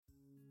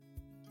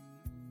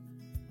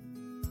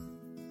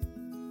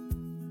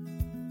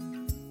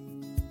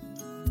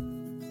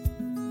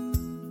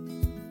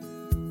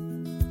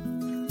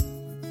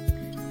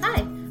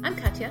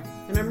Katya.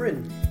 And I'm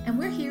Rin. And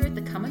we're here at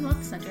the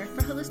Commonwealth Center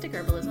for Holistic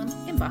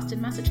Herbalism in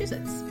Boston,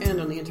 Massachusetts. And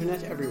on the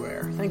internet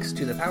everywhere, thanks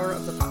to the power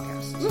of the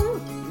podcast.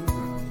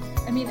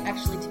 Mm-hmm. I mean,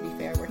 actually, to be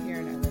fair, we're here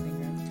in our living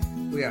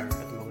room. We are, at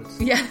the moment.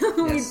 Yeah,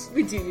 Yes.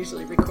 we do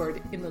usually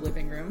record in the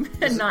living room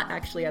and not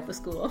actually at the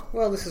school.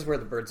 Well, this is where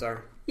the birds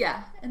are.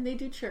 Yeah, and they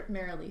do chirp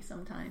merrily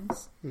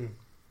sometimes.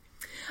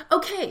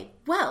 Okay,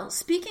 well,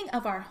 speaking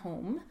of our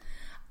home,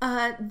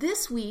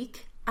 this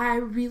week I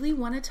really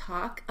want to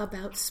talk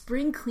about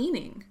spring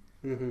cleaning.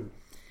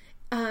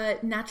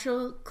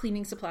 Natural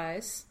cleaning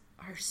supplies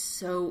are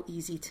so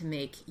easy to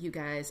make, you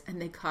guys,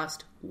 and they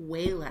cost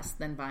way less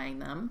than buying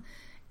them.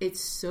 It's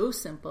so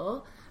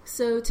simple.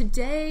 So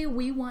today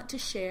we want to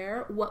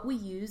share what we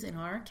use in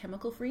our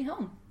chemical-free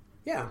home.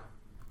 Yeah,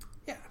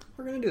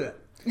 we're going to do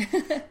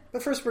that.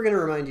 But first we're going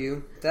to remind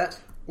you that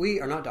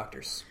we are not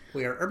doctors.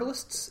 We are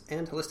herbalists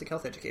and holistic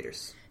health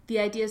educators. The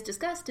ideas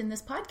discussed in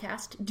this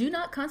podcast do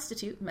not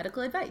constitute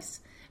medical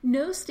advice.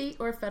 No state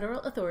or federal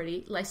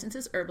authority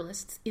licenses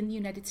herbalists in the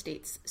United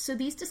States, so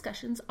these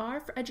discussions are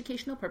for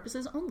educational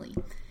purposes only.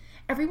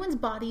 Everyone's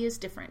body is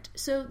different,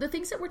 so the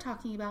things that we're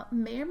talking about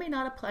may or may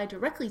not apply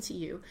directly to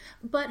you,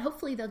 but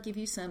hopefully they'll give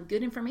you some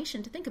good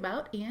information to think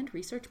about and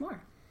research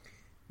more.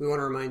 We want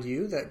to remind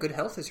you that good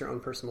health is your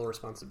own personal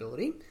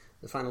responsibility.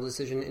 The final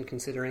decision in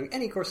considering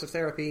any course of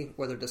therapy,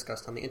 whether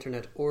discussed on the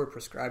internet or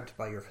prescribed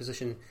by your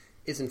physician,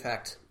 is in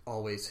fact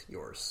always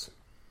yours.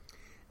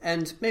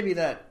 And maybe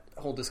that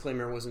whole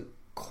disclaimer wasn't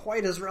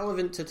quite as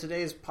relevant to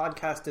today's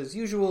podcast as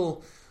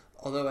usual,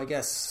 although I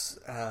guess...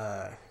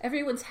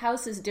 Everyone's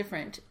house is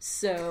different,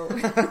 so...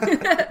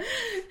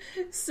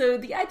 so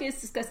the ideas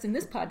discussed in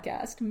this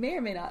podcast may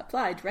or may not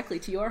apply directly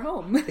to your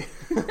home.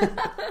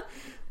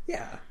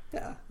 Yeah,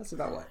 that's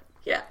about what.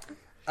 Yeah.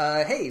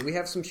 Hey, we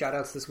have some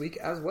shout-outs this week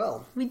as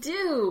well. We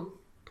do.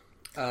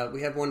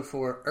 We have one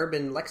for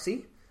Urban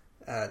Lexi,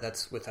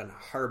 that's with an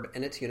herb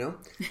in it,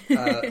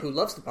 who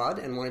loves the pod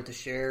and wanted to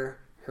share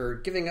her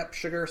Giving Up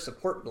Sugar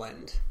Support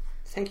Blend.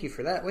 Thank you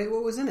for that. Wait,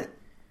 what was in it?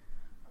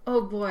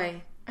 Oh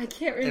boy, I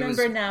can't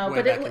remember now,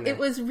 but it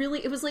was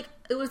like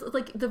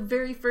the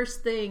very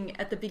first thing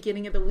at the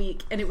beginning of the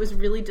week, and it was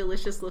really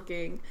delicious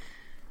looking.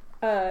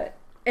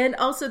 And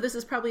also, this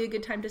is probably a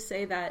good time to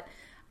say that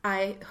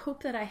I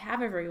hope that I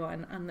have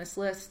everyone on this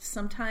list.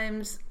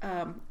 Sometimes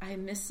I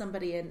miss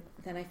somebody and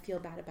then I feel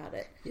bad about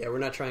it. Yeah, we're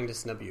not trying to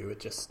snub you. It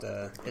just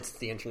it's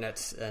the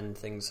internet and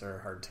things are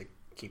hard to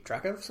keep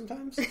track of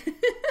sometimes.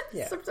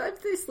 Yeah. Sometimes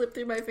they slip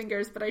through my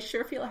fingers, but I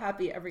sure feel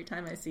happy every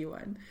time I see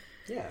one.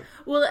 Yeah.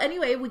 Well,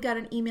 anyway, we got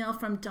an email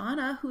from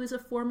Donna, who is a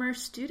former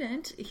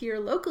student here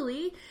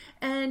locally,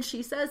 and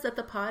she says that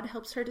the pod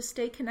helps her to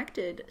stay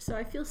connected. So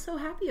I feel so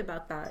happy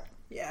about that.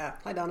 Yeah.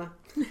 Hi, Donna.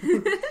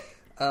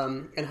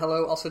 And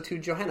hello also to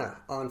Johanna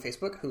on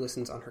Facebook, who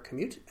listens on her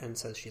commute and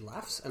says she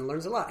laughs and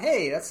learns a lot.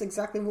 Hey, that's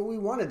exactly what we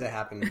wanted to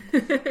happen.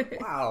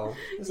 Wow.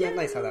 Isn't that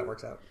nice how that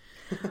works out?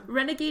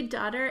 Renegade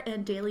Daughter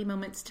and Daily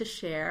Moments to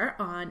Share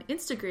on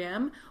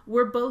Instagram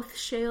were both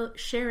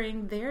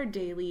sharing their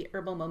daily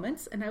herbal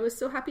moments, and I was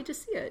so happy to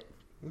see it.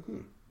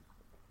 Mm-hmm.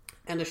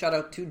 And a shout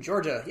out to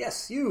Georgia.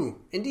 Yes,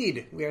 you.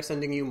 Indeed. We are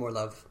sending you more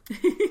love.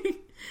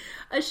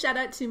 A shout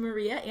out to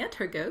Maria and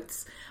her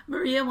goats.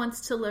 Maria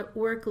wants to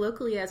work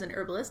locally as an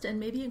herbalist and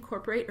maybe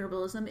incorporate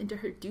herbalism into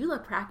her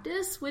doula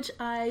practice, which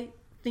I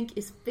think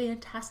is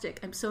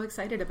fantastic. I'm so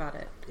excited about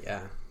it.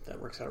 Yeah, that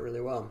works out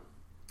really well.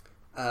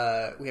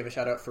 We have a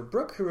shout out for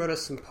Brooke, who wrote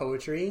us some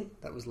poetry.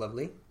 That was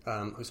lovely.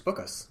 Who spoke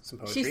us some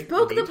poetry. She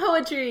spoke the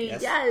poetry.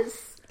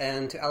 Yes.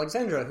 And to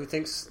Alexandra, who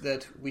thinks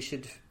that we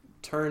should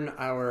turn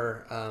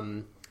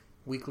our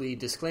weekly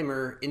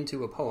disclaimer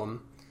into a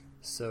poem.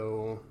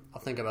 So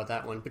I'll think about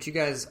that one. But you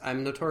guys,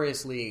 I'm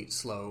notoriously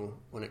slow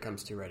when it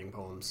comes to writing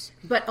poems.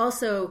 But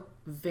also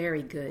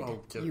very good,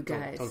 you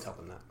guys. Don't tell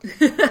them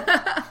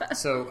that.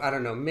 So, I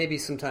don't know. Maybe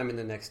sometime in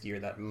the next year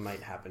that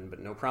might happen, but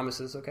no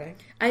promises, okay?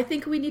 I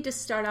think we need to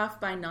start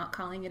off by not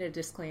calling it a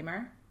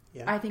disclaimer.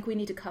 Yeah. I think we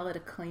need to call it a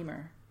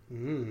claimer.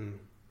 You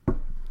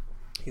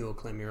will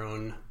claim your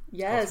own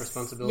health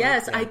responsibility?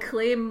 Yes, yeah. I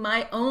claim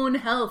my own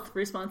health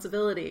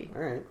responsibility.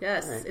 All right.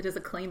 Yes, all right. It is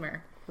a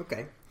claimer.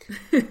 Okay.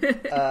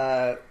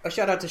 A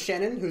shout out to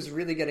Shannon, who's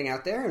really getting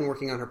out there and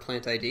working on her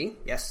plant ID.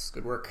 Yes,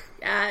 good work.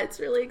 Yeah,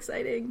 it's really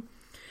exciting.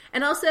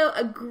 And also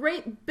a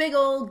great big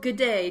old good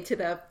day to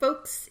the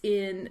folks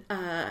in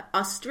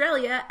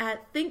Australia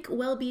at Think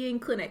Wellbeing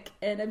Clinic.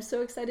 And I'm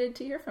so excited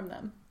to hear from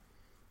them.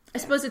 I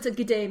suppose it's a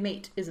good day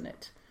mate, isn't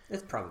it?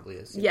 It probably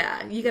is.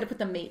 Yeah, you got to put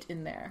the mate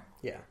in there.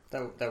 Yeah,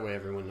 that way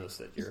everyone knows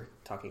that you're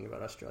talking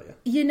about Australia.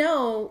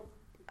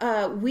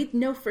 We'd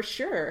know for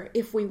sure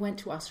if we went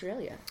to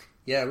Australia.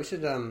 Yeah, we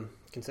should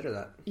consider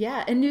that.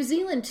 Yeah, and New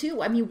Zealand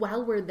too. I mean,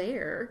 while we're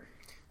there.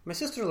 My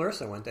sister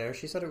Larissa went there.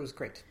 She said it was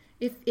great.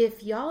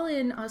 If y'all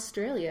in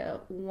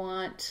Australia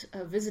want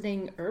a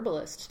visiting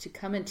herbalist to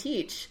come and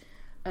teach,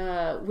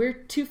 we're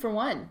 2 for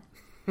 1.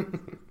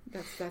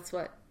 That's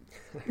what.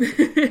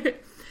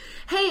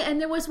 Hey, and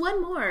there was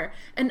one more.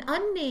 An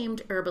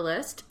unnamed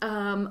herbalist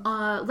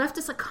left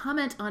us a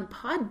comment on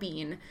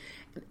Podbean,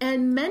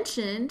 and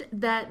mentioned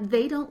that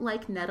they don't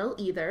like nettle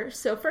either.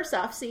 So first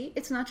off, see,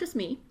 it's not just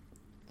me.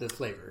 The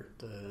flavor.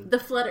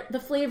 The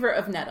flavor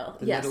of nettle.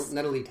 Yes.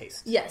 Nettle-y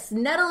taste. Yes.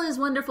 Nettle is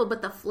wonderful,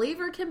 but the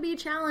flavor can be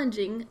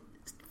challenging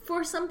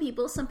for some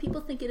people. Some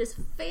people think it is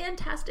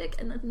fantastic,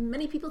 and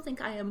many people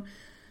think I am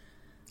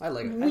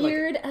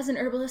weird as an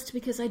herbalist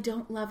because I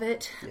don't love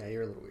it. Yeah,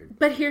 you're a little weird.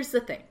 But here's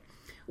the thing.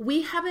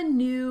 We have a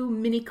new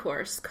mini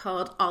course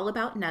called All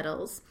About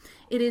Nettles.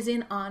 It is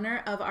in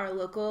honor of our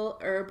local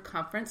herb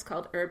conference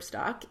called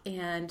Herbstock,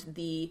 and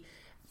the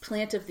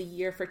plant of the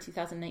year for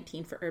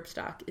 2019 for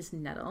Herbstock is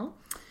nettle.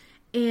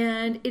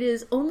 And it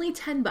is only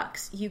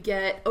 $10. You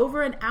get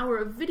over an hour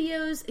of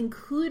videos,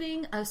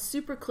 including a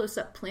super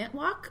close-up plant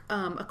walk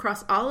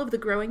across all of the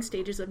growing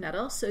stages of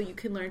nettle, so you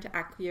can learn to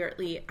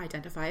accurately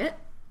identify it.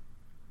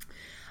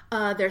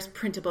 There's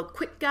printable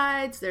quick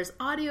guides, there's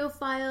audio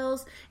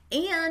files,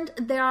 and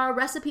there are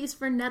recipes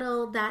for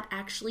nettle that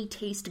actually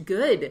taste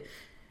good.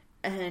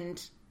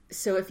 And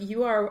so if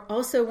you are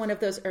also one of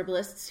those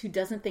herbalists who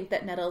doesn't think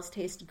that nettles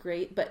taste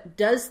great, but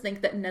does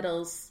think that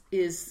nettles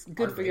is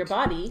good for your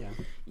body,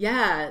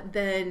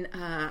 then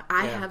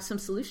I have some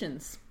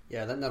solutions.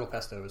 Yeah, that nettle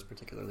pesto is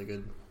particularly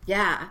good.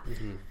 Yeah.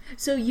 Mm-hmm.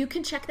 So you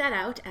can check that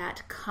out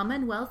at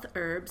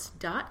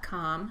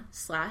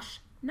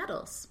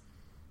commonwealthherbs.com/nettles.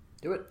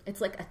 Do it.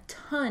 It's like a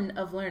ton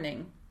of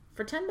learning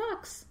for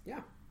 $10.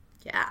 Yeah.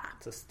 Yeah.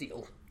 It's a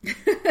steal.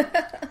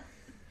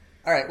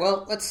 All right,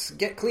 well, let's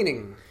get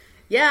cleaning.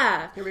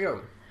 Yeah. Here we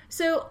go.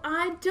 So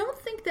I don't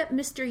think that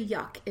Mr.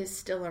 Yuck is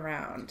still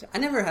around. I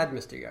never had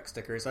Mr. Yuck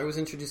stickers. I was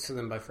introduced to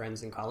them by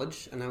friends in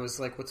college, and I was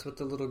like, what's with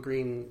the little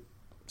green,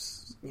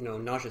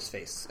 nauseous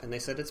face? And they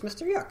said, it's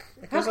Mr. Yuck.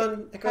 It goes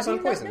on poison. How do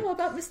you not know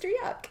about Mr.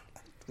 Yuck?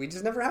 We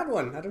just never had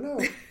one. I don't know.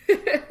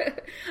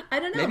 I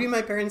don't know. Maybe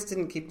my parents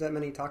didn't keep that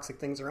many toxic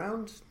things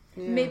around.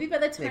 Yeah, maybe by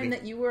the time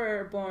that you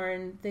were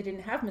born, they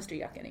didn't have Mr.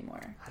 Yuck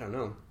anymore. I don't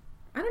know.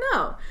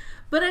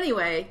 But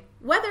anyway,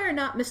 whether or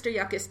not Mr.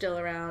 Yuck is still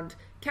around,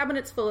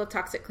 cabinets full of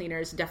toxic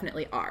cleaners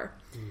definitely are.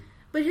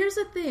 But here's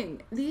the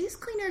thing. These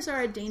cleaners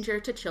are a danger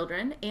to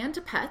children and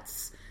to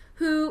pets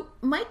who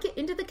might get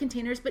into the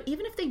containers, but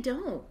even if they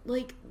don't,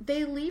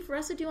 they leave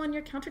residue on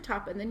your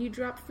countertop, and then you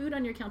drop food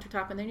on your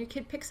countertop, and then your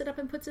kid picks it up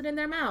and puts it in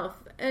their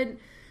mouth. And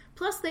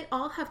plus, they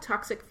all have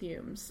toxic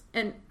fumes.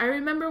 And I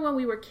remember when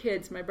we were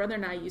kids, my brother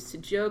and I used to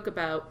joke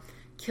about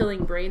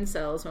killing brain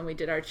cells when we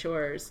did our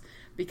chores,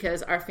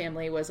 because our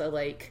family was a,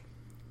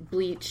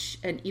 bleach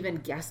and even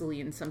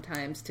gasoline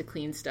sometimes to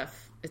clean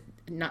stuff,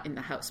 not in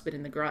the house, but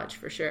in the garage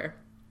for sure.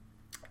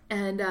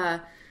 And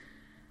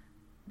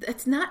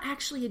that's not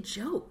actually a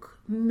joke.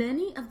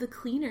 Many of the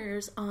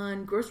cleaners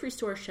on grocery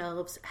store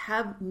shelves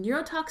have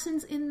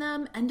neurotoxins in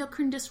them,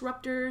 endocrine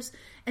disruptors,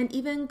 and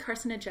even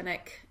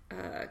carcinogenic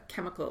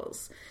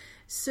chemicals.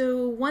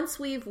 So once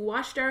we've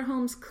washed our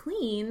homes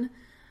clean,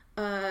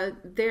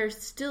 they're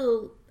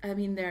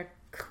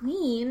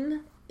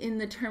clean in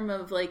the term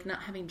of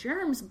not having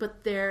germs,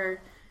 but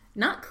they're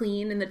not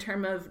clean in the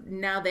term of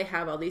now they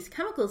have all these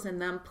chemicals in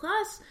them.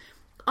 Plus,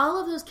 all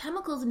of those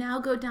chemicals now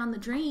go down the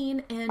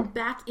drain and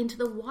back into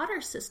the water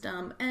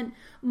system. And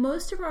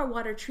most of our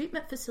water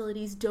treatment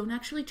facilities don't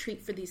actually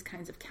treat for these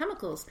kinds of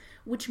chemicals,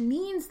 which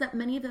means that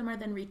many of them are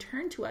then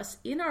returned to us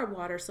in our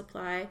water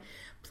supply.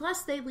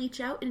 Plus, they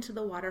leach out into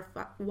the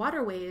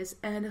waterways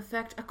and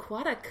affect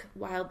aquatic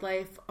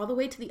wildlife all the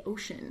way to the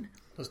ocean.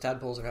 Those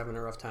tadpoles are having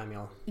a rough time,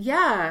 y'all.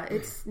 Yeah,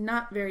 it's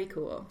not very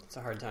cool. It's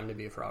a hard time to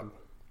be a frog.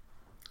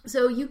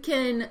 So you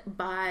can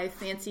buy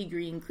fancy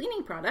green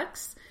cleaning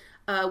products,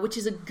 which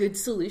is a good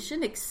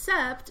solution,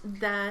 except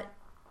that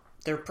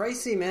they're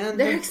pricey, man.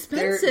 They're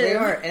expensive. They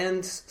are,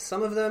 and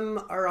some of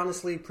them are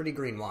honestly pretty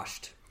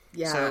greenwashed.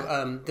 Yeah.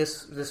 So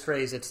this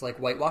phrase, it's like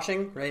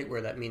whitewashing, right?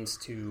 Where that means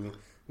to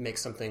make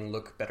something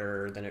look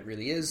better than it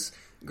really is.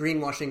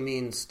 Greenwashing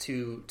means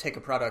to take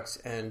a product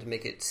and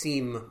make it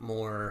seem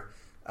more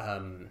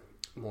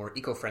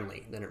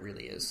eco-friendly than it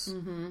really is.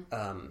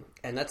 Mm-hmm.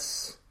 And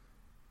that's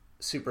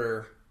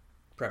super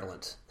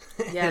prevalent.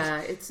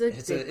 Yeah, it's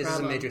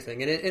a major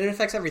thing, and it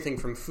affects everything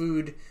from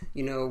food,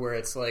 where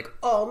it's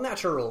all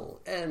natural,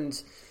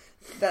 and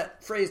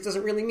that phrase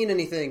doesn't really mean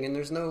anything, and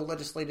there's no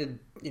legislated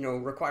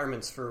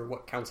requirements for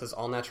what counts as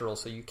all natural,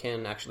 so you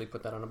can actually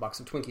put that on a box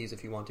of Twinkies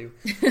if you want to.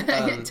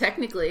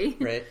 Technically,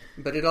 right?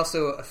 But it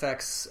also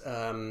affects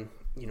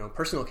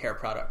personal care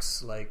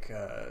products like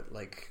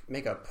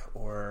makeup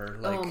or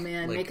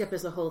makeup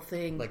is a whole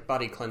thing. Like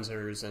body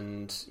cleansers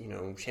and,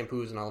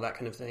 shampoos and all that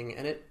kind of thing.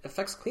 And it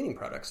affects cleaning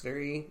products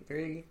very,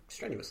 very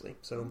strenuously.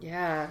 So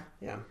yeah.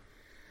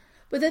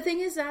 But the thing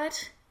is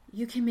that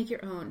you can make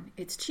your own.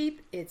 It's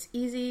cheap. It's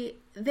easy.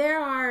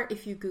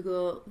 If you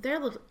Google, there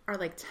are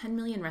 10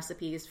 million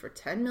recipes for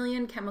 10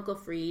 million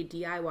chemical-free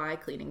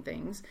DIY cleaning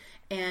things.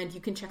 And you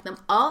can check them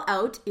all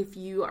out if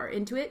you are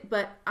into it.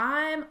 But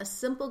I'm a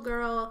simple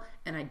girl,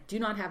 and I do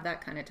not have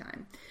that kind of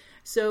time.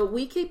 So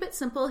we keep it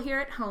simple here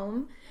at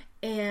home.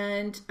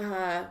 And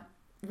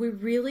we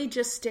really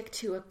just stick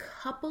to a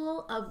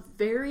couple of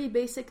very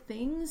basic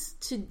things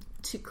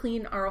to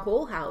clean our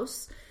whole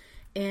house.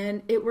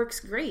 And it works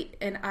great.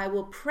 And I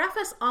will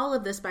preface all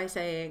of this by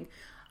saying,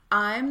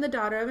 I'm the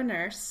daughter of a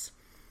nurse.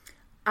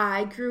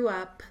 I grew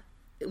up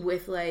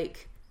with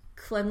like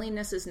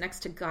cleanliness is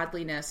next to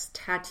godliness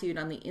tattooed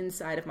on the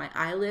inside of my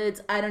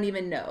eyelids. I don't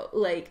even know.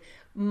 Like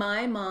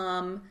my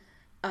mom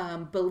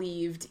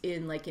believed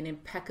in like an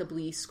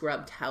impeccably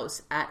scrubbed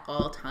house at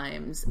all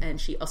times.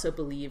 And she also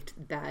believed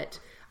that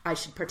I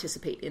should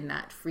participate in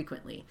that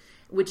frequently,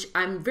 which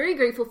I'm very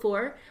grateful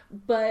for.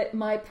 But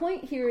my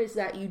point here is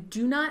that you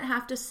do not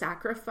have to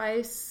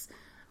sacrifice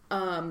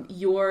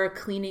your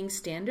cleaning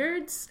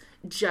standards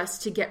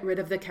just to get rid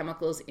of the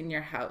chemicals in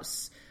your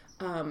house.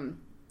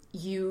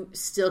 You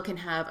still can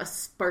have a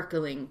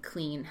sparkling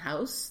clean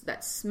house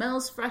that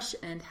smells fresh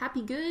and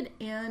happy good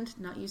and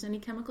not use any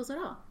chemicals at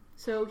all.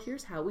 So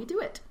here's how we do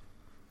it.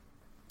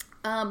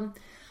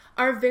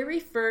 Our very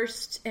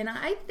first, and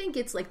I think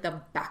it's like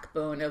the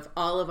backbone of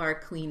all of our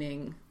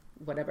cleaning,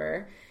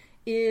 whatever,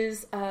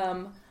 is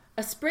a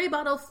spray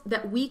bottle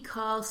that we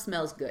call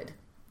Smells Good.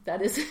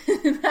 That is,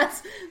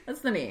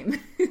 that's the name.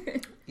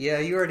 Yeah,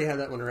 you already had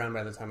that one around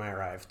by the time I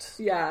arrived.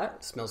 Yeah.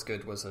 Smells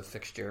Good was a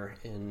fixture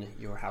in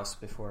your house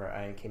before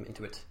I came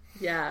into it.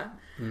 Yeah.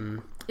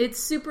 It's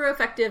super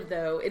effective,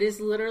 though. It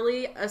is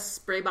literally a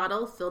spray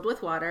bottle filled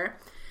with water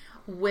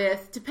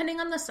with,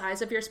 depending on the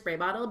size of your spray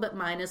bottle, but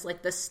mine is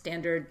like the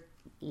standard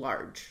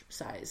large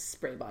size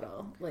spray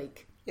bottle.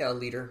 Like, yeah, a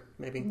liter,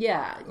 maybe.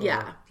 Yeah,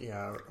 yeah.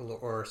 Yeah,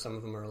 or some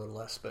of them are a little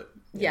less, but...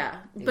 Yeah,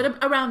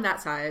 but around that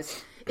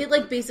size. It,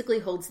 like, basically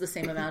holds the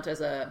same amount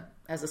as a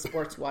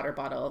sports water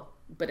bottle,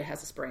 but it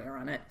has a sprayer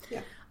on it.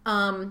 Yeah.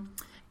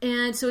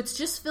 And so it's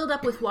just filled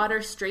up with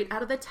water straight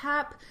out of the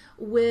tap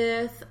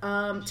with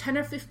 10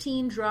 or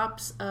 15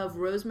 drops of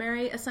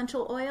rosemary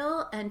essential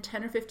oil and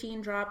 10 or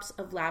 15 drops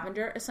of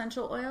lavender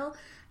essential oil.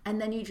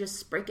 And then you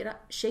just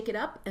shake it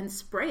up, and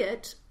spray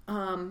it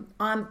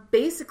on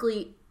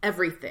basically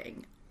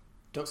everything.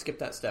 Don't skip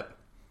that step.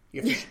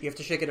 You have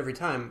to shake it every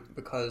time,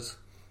 because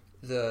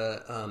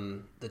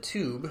the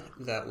tube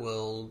that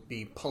will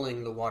be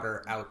pulling the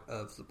water out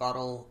of the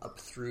bottle up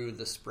through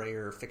the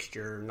sprayer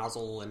fixture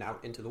nozzle and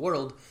out into the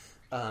world,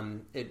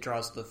 it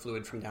draws the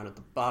fluid from down at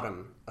the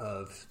bottom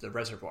of the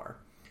reservoir.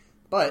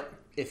 But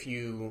if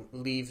you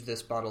leave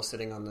this bottle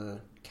sitting on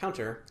the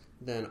counter,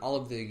 then all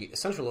of the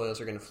essential oils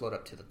are going to float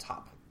up to the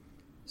top.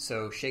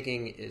 So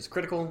shaking is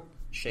critical.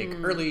 Shake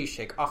early,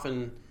 shake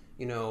often.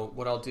 You know,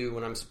 what I'll do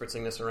when I'm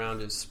spritzing this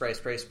around is spray,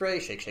 spray, spray,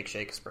 shake, shake,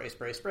 shake, spray,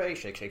 spray, spray,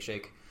 shake, shake,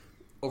 shake,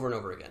 over and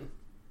over again.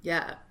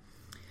 Yeah.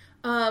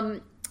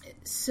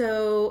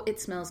 So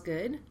it smells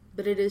good,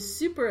 but it is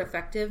super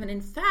effective. And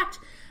in fact,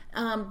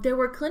 there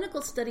were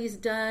clinical studies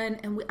done,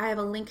 and I have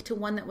a link to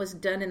one that was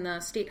done in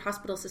the state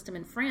hospital system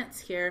in France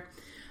here.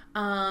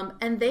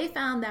 And they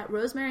found that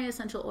rosemary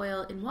essential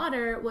oil in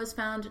water was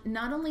found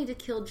not only to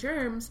kill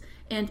germs,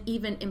 and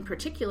even in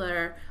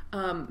particular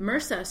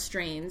MRSA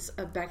strains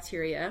of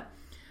bacteria,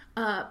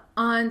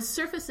 on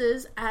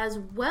surfaces, as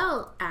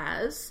well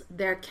as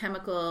their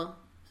chemical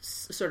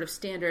sort of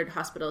standard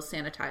hospital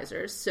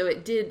sanitizers. So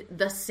it did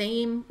the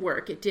same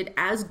work. It did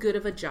as good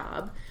of a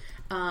job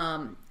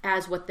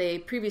as what they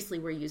previously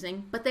were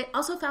using, but they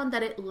also found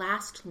that it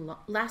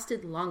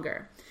lasted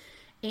longer.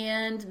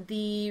 And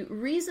the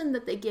reason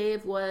that they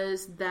gave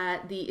was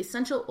that the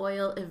essential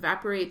oil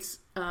evaporates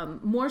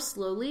more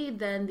slowly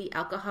than the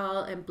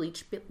alcohol and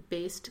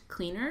bleach-based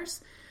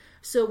cleaners.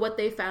 So what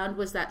they found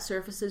was that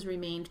surfaces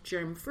remained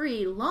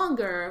germ-free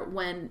longer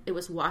when it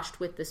was washed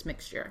with this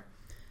mixture.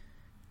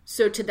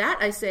 So to that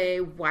I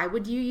say, why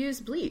would you use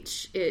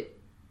bleach? It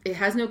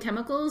has no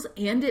chemicals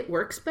and it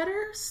works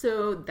better,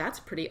 so that's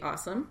pretty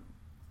awesome.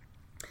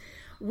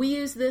 We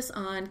use this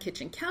on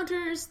kitchen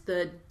counters,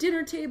 the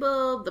dinner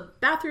table, the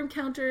bathroom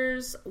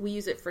counters. We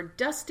use it for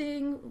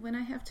dusting when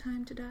I have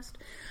time to dust.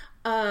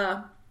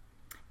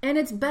 And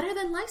it's better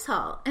than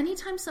Lysol.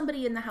 Anytime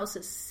somebody in the house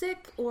is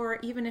sick, or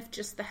even if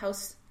just the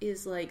house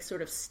is like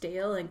sort of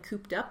stale and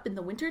cooped up in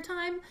the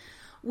wintertime,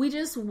 we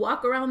just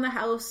walk around the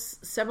house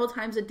several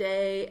times a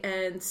day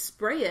and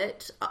spray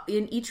it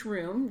in each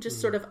room, just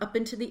sort of up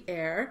into the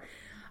air.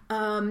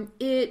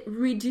 It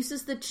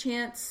reduces the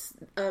chance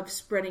of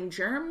spreading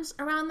germs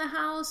around the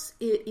house.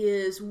 It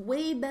is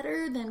way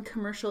better than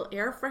commercial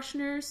air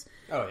fresheners.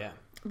 Oh, yeah.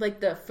 Like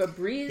the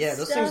Febreze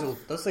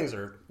those things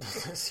are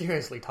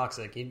seriously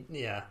toxic. You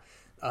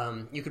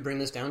could bring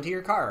this down to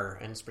your car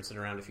and spritz it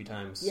around a few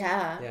times.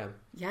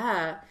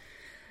 Yeah.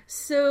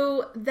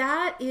 So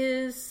that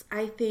is,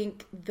 I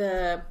think,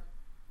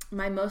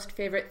 my most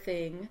favorite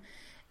thing.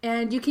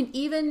 And you can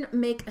even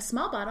make a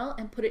small bottle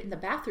and put it in the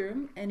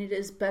bathroom, and it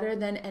is better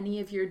than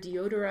any of your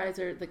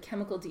the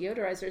chemical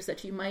deodorizers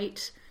that you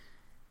might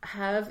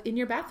have in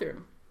your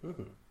bathroom.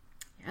 Mm-hmm.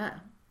 Yeah.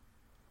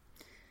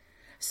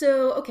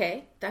 So,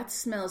 okay, that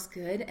smells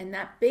good, and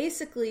that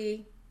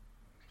basically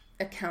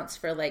accounts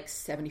for like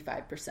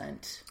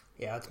 75%.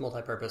 Yeah, it's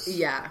multi-purpose.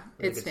 Yeah,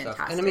 really it's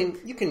fantastic. Stuff. And I mean,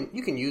 you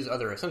can use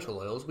other essential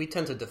oils. We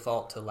tend to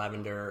default to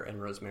lavender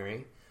and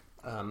rosemary,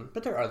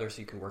 but there are others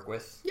you can work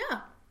with.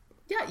 Yeah,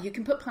 you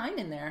can put pine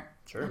in there.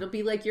 Sure. It'll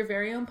be like your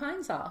very own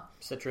pine saw.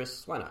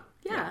 Citrus, why not?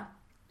 Yeah.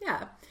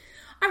 Yeah.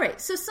 All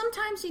right. So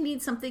sometimes you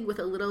need something with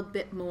a little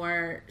bit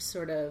more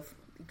sort of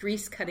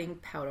grease cutting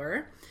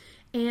powder.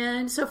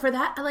 And so for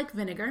that, I like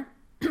vinegar.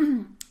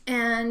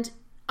 And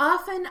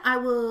often I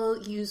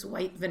will use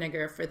white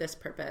vinegar for this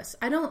purpose.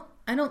 I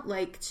don't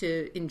like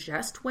to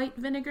ingest white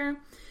vinegar,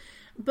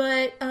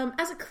 but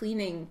as a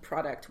cleaning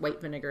product,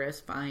 white vinegar is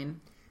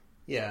fine.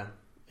 Yeah.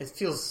 It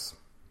feels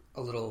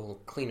a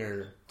little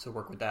cleaner to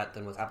work with that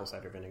than with apple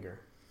cider vinegar.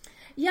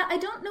 Yeah, I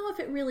don't know if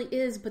it really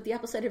is, but the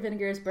apple cider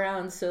vinegar is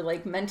brown, so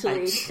like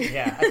mentally...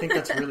 I think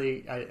that's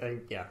really...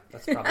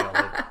 that's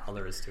probably all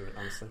there is to it,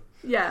 honestly.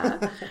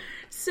 Yeah.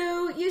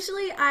 So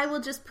usually I will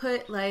just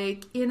put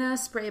like in a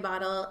spray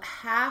bottle,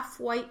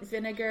 half white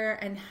vinegar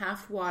and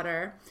half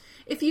water.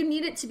 If you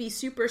need it to be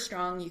super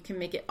strong, you can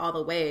make it all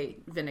the way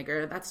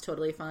vinegar. That's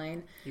totally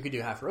fine. You could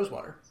do half rose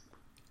water.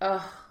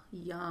 Ugh,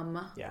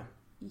 yum. Yeah.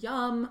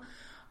 Yum.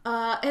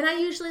 And I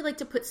usually like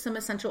to put some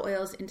essential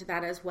oils into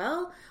that as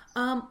well,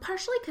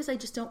 partially because I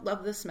just don't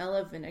love the smell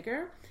of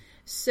vinegar.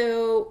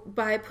 So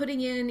by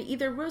putting in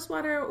either rose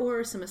water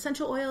or some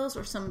essential oils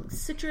or some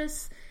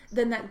citrus,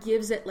 then that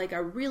gives it like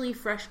a really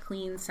fresh,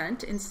 clean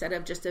scent instead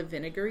of just a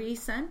vinegary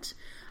scent.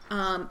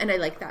 And I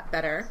like that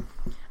better.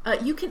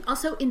 You can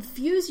also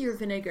infuse your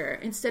vinegar.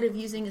 Instead of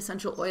using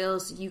essential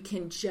oils, you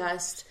can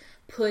just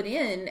put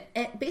in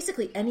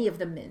basically any of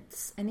the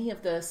mints. Any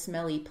of the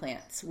smelly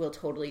plants will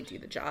totally do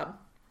the job.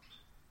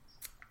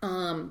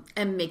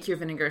 And make your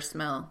vinegar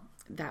smell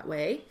that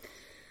way.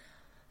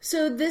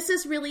 So this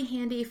is really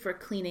handy for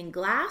cleaning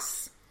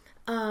glass.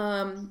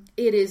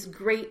 It is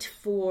great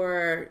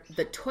for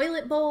the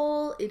toilet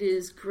bowl. It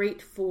is great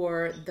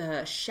for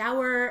the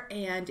shower.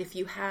 And if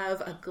you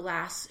have a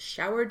glass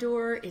shower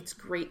door, it's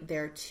great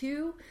there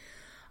too.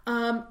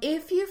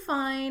 If you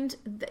find,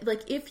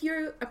 if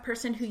you're a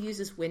person who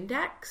uses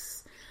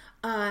Windex,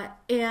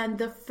 and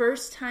the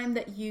first time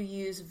that you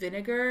use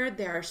vinegar,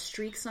 there are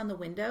streaks on the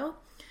window,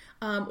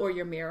 or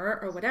your mirror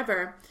or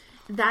whatever,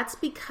 that's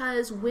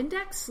because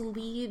Windex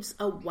leaves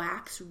a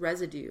wax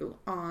residue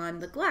on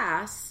the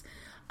glass.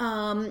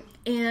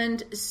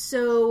 And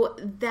so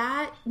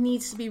that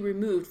needs to be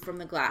removed from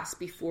the glass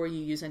before you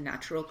use a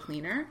natural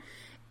cleaner.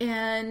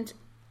 And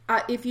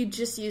if you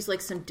just use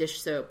like some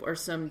dish soap or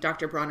some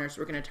Dr. Bronner's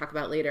we're going to talk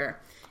about later,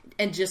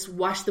 and just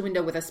wash the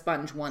window with a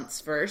sponge once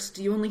first,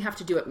 you only have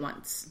to do it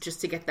once just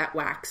to get that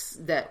wax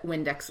that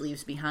Windex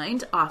leaves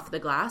behind off the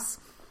glass.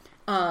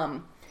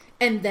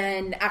 And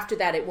then after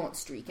that, it won't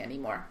streak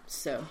anymore.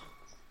 So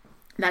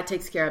that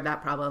takes care of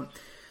that problem.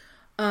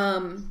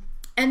 And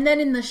then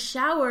in the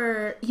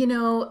shower,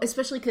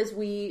 especially because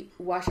we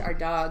wash our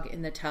dog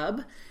in the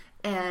tub,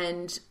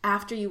 and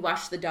after you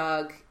wash the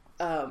dog,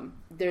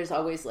 there's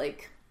always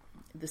like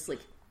this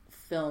like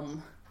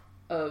film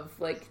of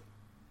like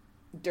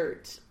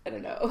dirt. I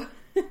don't know.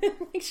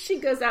 She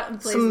goes out and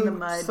plays in the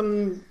mud.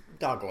 Some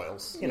dog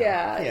oils.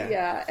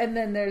 Yeah. And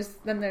then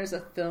there's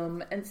a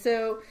film. And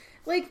so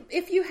like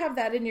if you have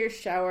that in your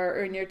shower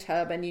or in your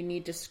tub and you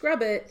need to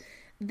scrub it,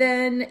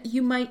 then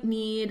you might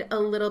need a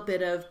little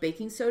bit of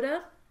baking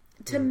soda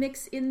to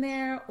mix in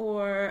there,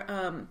 or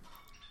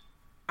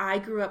I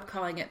grew up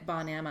calling it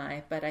Bon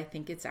Ami, but I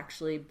think it's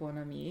actually Bon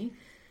Ami.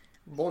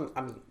 Bon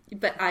Ami.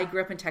 But I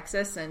grew up in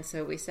Texas, and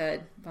so we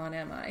said Bon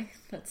Ami.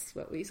 That's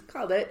what we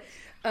called it.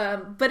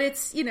 But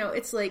it's,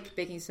 it's like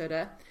baking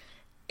soda.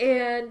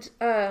 And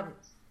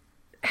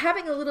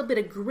having a little bit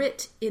of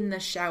grit in the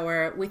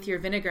shower with your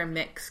vinegar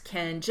mix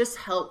can just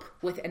help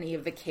with any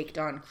of the caked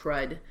on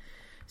crud.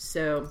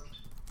 So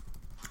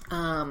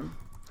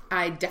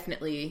I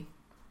definitely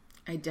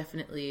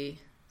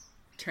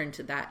turn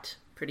to that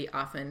pretty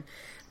often.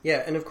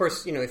 Yeah, and of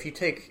course, if you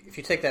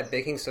take that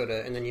baking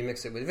soda and then you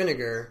mix it with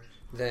vinegar,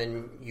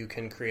 then you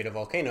can create a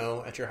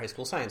volcano at your high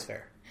school science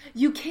fair.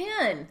 You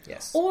can.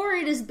 Yes. Or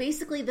it is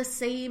basically the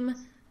same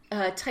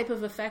type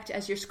of effect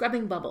as your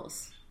scrubbing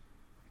bubbles.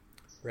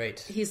 Right.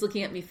 He's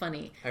looking at me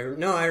funny. I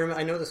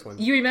know this one.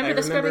 You remember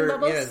the scrubbing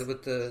bubbles? Yeah,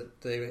 with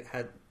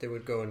they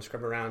would go and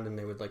scrub around and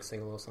they would like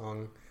sing a little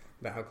song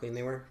about how clean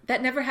they were.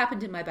 That never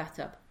happened in my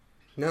bathtub.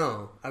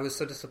 No, I was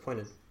so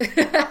disappointed.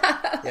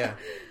 Yeah,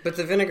 but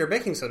the vinegar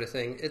baking soda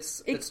thing,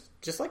 it's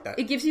just like that.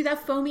 It gives you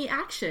that foamy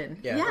action.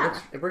 Yeah.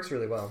 It works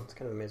really well. It's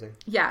kind of amazing.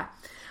 Yeah.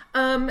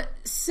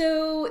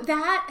 So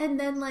that, and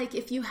then like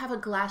if you have a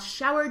glass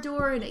shower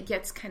door and it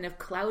gets kind of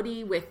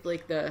cloudy with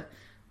like the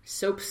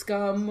soap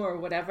scum or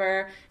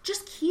whatever,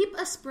 just keep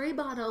a spray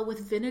bottle with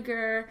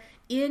vinegar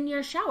in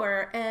your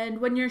shower, and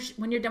when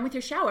you're done with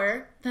your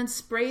shower, then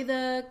spray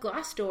the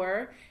glass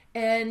door.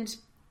 And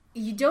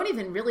you don't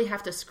even really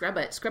have to scrub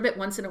it. Scrub it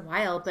once in a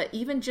while, but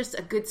even just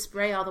a good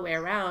spray all the way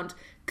around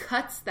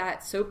cuts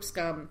that soap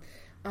scum,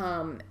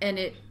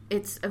 and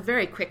it's a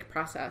very quick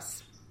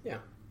process. Yeah.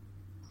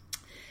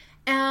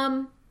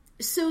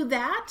 So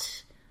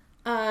that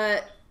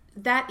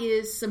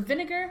is some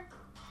vinegar,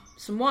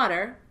 some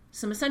water,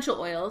 some essential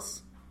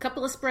oils, a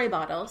couple of spray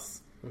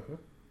bottles,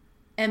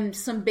 and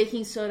some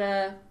baking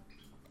soda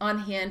on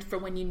hand for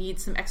when you need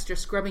some extra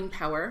scrubbing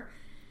power.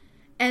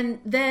 And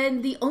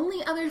then the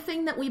only other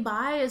thing that we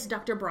buy is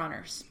Dr.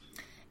 Bronner's.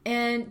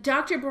 And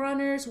Dr.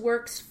 Bronner's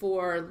works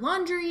for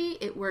laundry.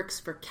 It works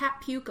for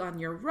cat puke on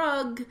your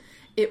rug.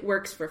 It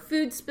works for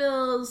food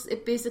spills.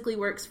 It basically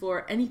works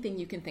for anything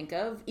you can think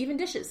of, even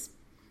dishes.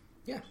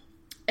 Yeah.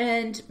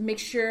 And make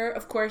sure,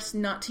 of course,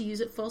 not to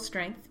use it full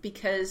strength,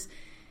 because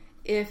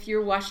if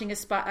you're washing a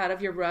spot out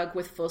of your rug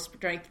with full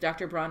strength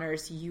Dr.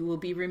 Bronner's, you will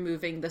be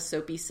removing the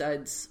soapy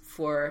suds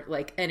for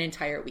like an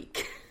entire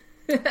week.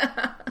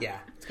 Yeah,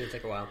 it's going to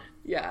take a while.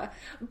 Yeah.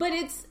 But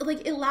it's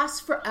like, it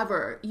lasts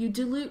forever. You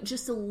dilute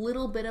just a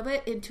little bit of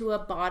it into a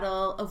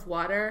bottle of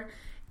water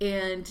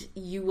and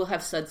you will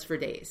have suds for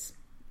days.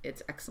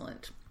 It's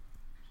excellent.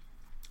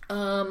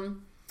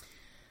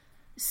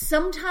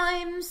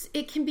 Sometimes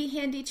it can be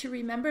handy to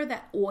remember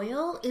that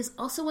oil is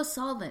also a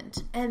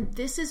solvent. And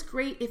this is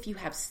great if you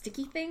have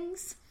sticky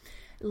things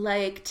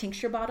like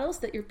tincture bottles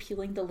that you're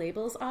peeling the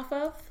labels off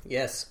of.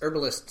 Yes,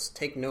 herbalists,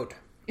 take note.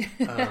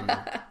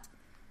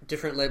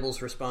 Different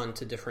labels respond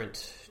to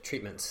different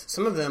treatments.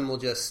 Some of them will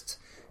just,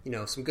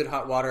 some good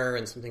hot water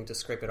and something to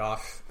scrape it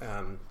off.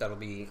 That'll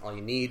be all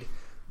you need.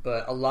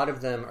 But a lot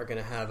of them are going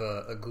to have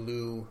a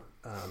glue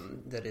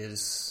that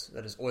is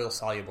oil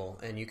soluble,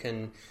 and you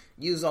can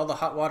use all the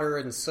hot water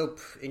and soap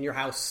in your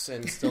house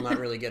and still not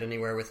really get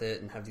anywhere with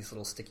it and have these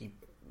little sticky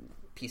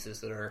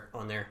pieces that are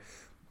on there.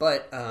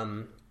 But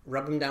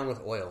rub them down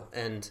with oil.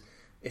 And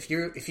if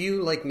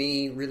you like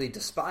me really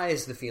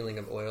despise the feeling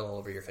of oil all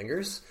over your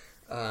fingers,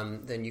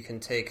 then you can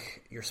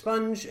take your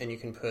sponge and you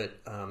can put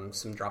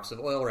some drops of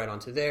oil right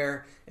onto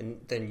there,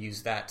 and then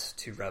use that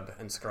to rub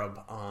and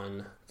scrub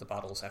on the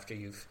bottles after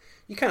you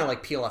kind of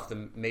like peel off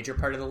the major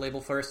part of the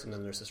label first, and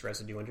then there's this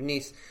residue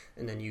underneath,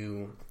 and then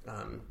you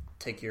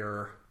take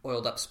your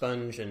oiled up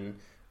sponge and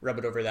rub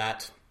it over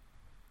that.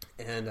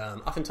 And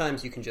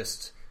oftentimes you can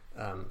just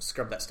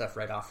scrub that stuff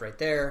right off right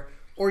there,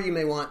 or you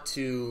may want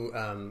to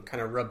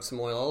kind of rub some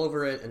oil all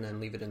over it and then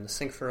leave it in the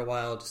sink for a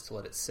while just to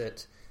let it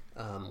sit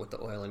with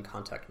the oil in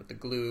contact with the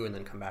glue, and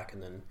then come back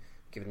and then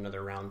give it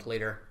another round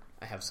later.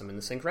 I have some in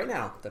the sink right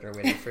now that are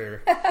waiting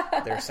for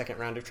their second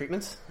round of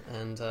treatment.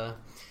 And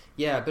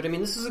but I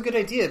mean, this is a good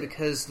idea,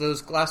 because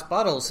those glass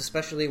bottles,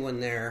 especially when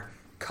they're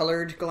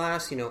colored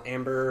glass,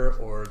 amber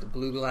or the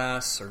blue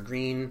glass or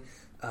green,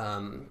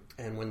 and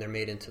when they're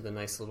made into the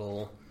nice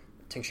little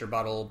tincture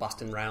bottle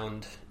Boston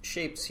round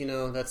shapes,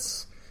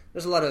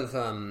 there's a lot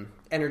of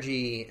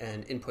energy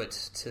and input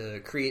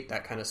to create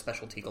that kind of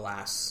specialty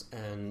glass.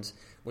 And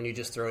when you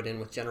just throw it in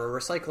with general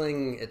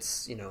recycling,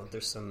 it's,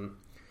 there's some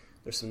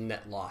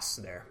net loss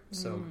there.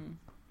 So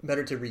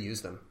better to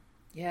reuse them.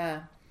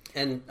 Yeah.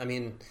 And I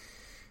mean,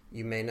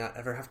 you may not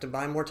ever have to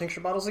buy more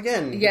tincture bottles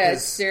again. Yeah,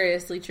 it's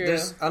seriously true.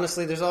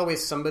 There's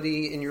always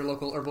somebody in your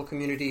local herbal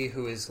community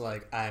who is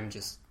like, I'm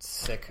just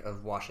sick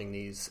of washing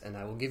these, and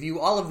I will give you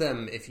all of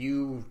them if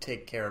you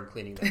take care of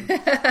cleaning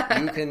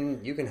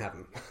them. You can have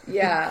them.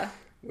 Yeah.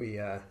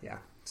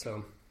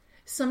 So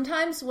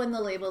sometimes when the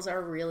labels are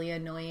really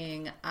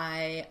annoying,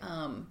 I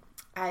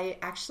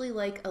actually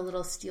like a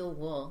little steel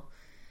wool,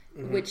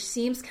 which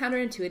seems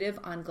counterintuitive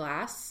on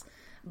glass,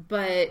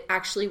 but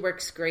actually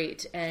works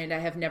great, and I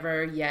have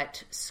never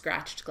yet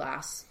scratched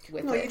glass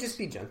with it. No, you just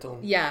be gentle.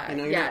 Yeah,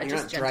 you're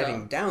not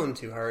driving down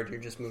too hard,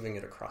 you're just moving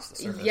it across the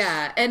surface.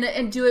 Yeah,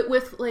 and do it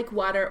with like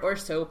water or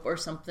soap or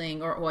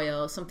something, or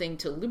oil, something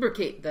to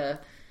lubricate the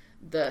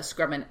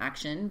scrubbing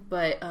action.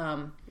 But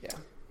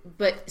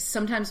but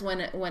sometimes when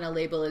a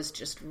label is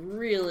just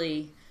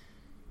really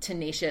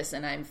tenacious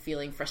and I'm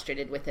feeling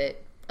frustrated with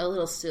it, a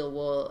little steel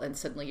wool, and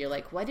suddenly you're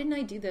like, why didn't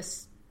I do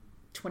this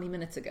 20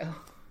 minutes ago?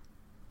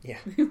 Yeah.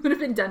 It would have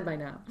been done by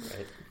now.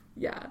 Right.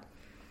 Yeah.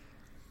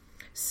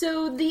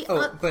 So the...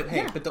 but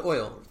the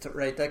oil,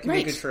 right? That can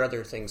be good for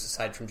other things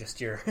aside from just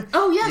your...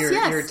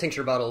 your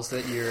tincture bottles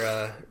that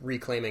you're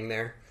reclaiming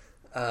there.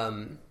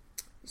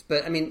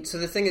 But, I mean, so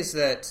the thing is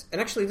that...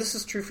 And actually, this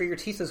is true for your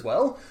teeth as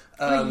well.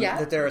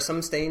 That there are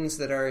some stains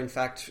that are, in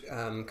fact,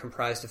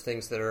 comprised of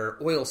things that are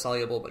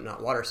oil-soluble but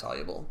not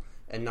water-soluble,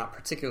 and not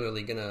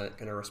particularly going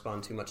to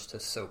respond too much to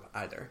soap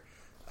either.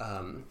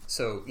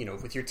 So,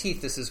 with your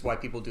teeth, this is why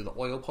people do the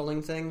oil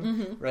pulling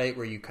thing, right?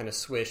 Where you kind of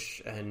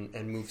swish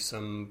and move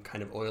some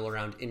kind of oil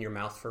around in your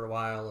mouth for a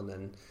while and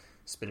then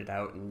spit it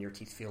out, and your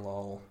teeth feel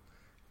all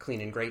clean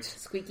and great.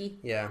 Squeaky.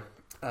 Yeah.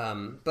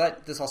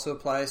 But this also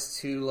applies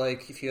to,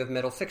 like, if you have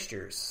metal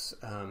fixtures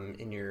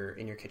in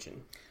your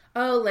kitchen.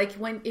 Oh, like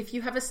if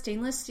you have a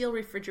stainless steel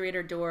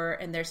refrigerator door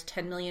and there's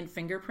 10 million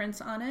fingerprints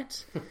on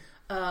it,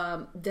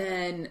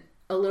 then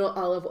a little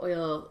olive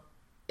oil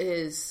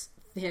is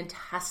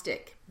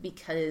fantastic,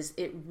 because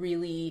it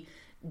really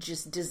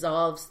just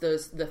dissolves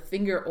the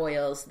finger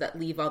oils that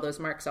leave all those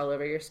marks all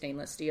over your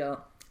stainless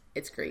steel.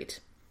 It's great.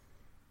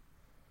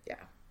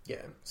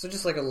 Yeah. So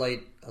just like a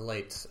light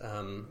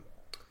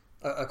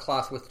a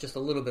cloth with just a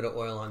little bit of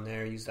oil on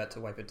there, use that to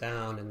wipe it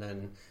down, and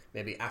then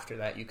maybe after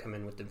that you come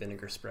in with the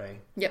vinegar spray.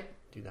 Yep.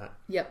 Do that.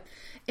 Yep.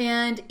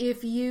 And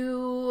if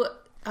you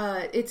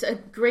it's a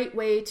great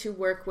way to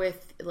work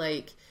with,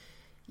 like,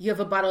 you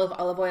have a bottle of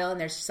olive oil and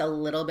there's just a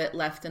little bit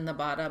left in the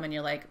bottom, and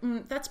you're like,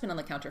 that's been on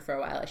the counter for a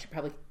while. I should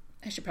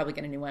probably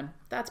get a new one.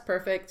 That's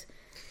perfect.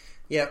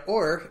 Yeah,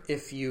 or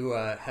if you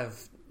have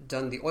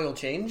done the oil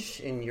change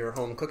in your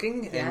home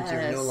cooking and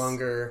you're no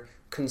longer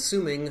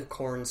consuming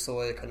corn,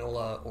 soy,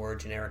 canola, or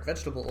generic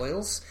vegetable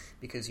oils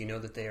because you know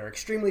that they are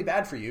extremely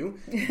bad for you,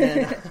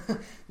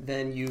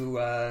 then you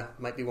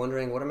might be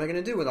wondering, what am I going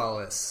to do with all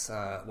this?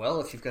 Well,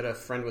 if you've got a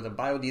friend with a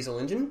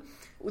biodiesel engine,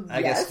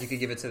 I guess you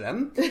could give it to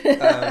them.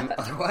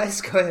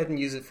 Otherwise, go ahead and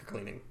use it for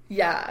cleaning.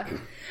 Yeah.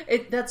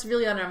 That's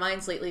really on our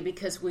minds lately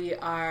because we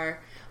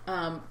are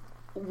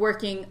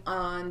working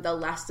on the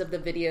last of the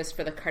videos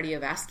for the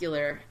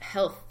cardiovascular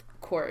health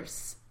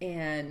course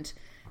and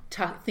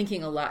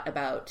thinking a lot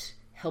about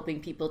helping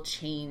people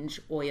change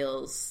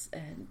oils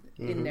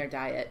in their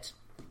diet.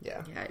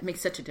 Yeah, it makes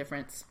such a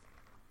difference.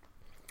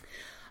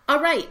 All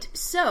right,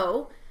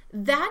 so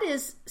that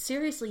is,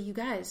 seriously, you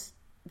guys,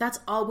 that's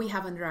all we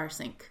have under our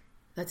sink.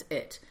 That's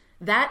it.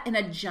 That and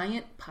a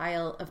giant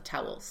pile of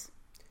towels.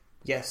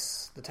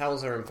 Yes, the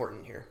towels are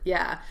important here.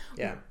 Yeah.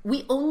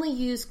 We only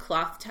use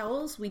cloth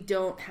towels. We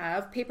don't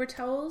have paper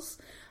towels.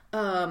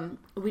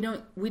 We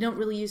don't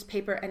really use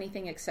paper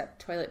anything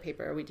except toilet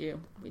paper. We do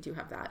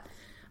have that.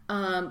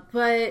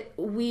 But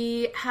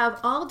we have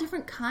all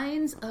different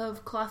kinds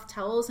of cloth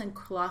towels and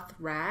cloth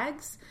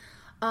rags.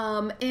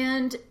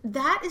 And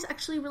that is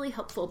actually really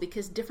helpful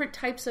because different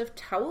types of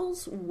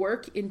towels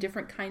work in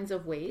different kinds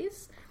of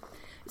ways.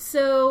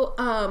 So,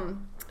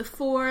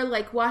 for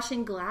like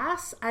washing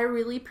glass, I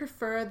really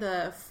prefer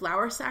the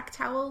flour sack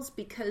towels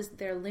because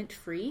they're lint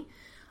free.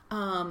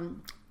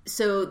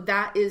 So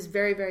that is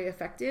very, very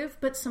effective.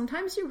 But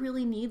sometimes you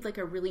really need like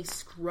a really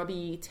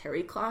scrubby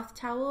terry cloth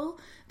towel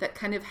that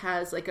kind of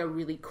has like a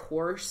really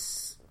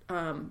coarse,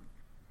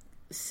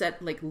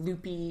 set like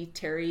loopy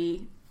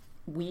terry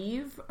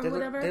weave or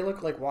whatever. They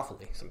look like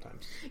waffly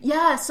sometimes.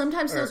 Yeah,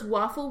 sometimes those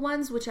waffle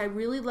ones, which I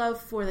really love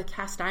for the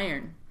cast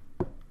iron.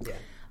 Yeah.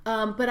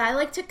 But I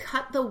like to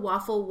cut the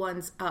waffle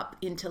ones up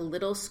into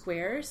little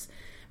squares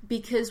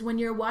because when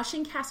you're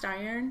washing cast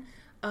iron,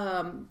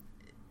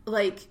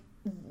 like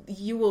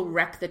you will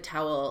wreck the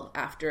towel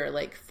after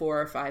like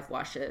 4 or 5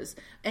 washes.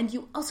 And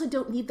you also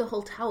don't need the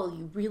whole towel.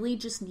 You really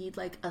just need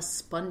like a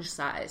sponge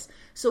size.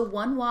 So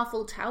one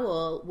waffle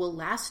towel will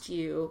last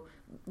you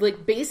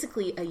like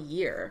basically a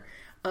year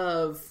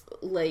of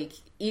like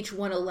each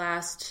one will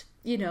last,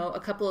 you know, a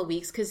couple of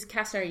weeks because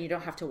cast iron you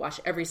don't have to wash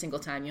every single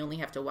time. You only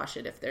have to wash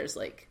it if there's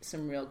like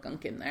some real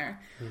gunk in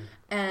there.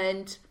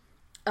 And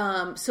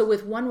so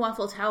with one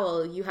waffle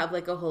towel you have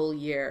like a whole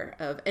year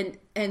of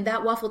and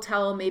that waffle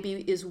towel maybe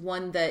is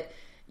one that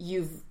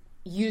you've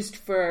used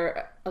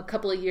for a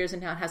couple of years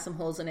and now it has some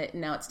holes in it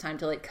and now it's time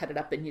to like cut it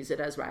up and use it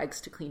as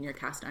rags to clean your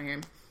cast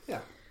iron.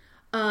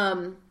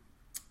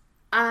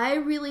 I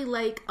really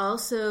like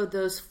also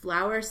those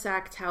flour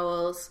sack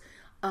towels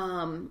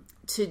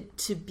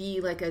to be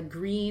like a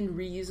green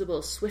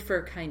reusable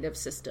Swiffer kind of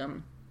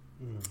system.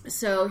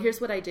 So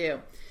here's what I do.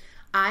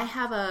 I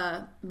have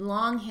a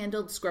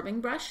long-handled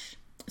scrubbing brush.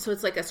 So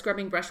it's like a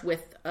scrubbing brush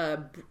with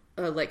a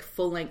like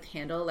full-length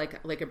handle,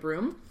 like a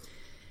broom.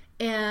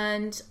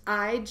 And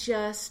I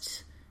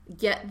just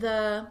get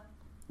the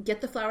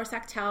flour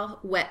sack towel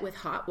wet with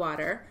hot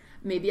water.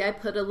 Maybe I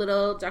put a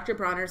little Dr.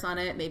 Bronner's on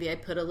it. Maybe I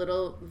put a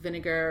little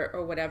vinegar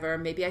or whatever.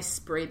 Maybe I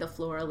spray the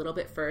floor a little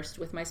bit first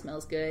with my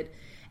Smells Good.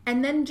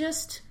 And then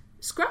just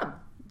scrub.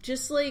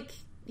 Just like,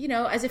 you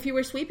know, as if you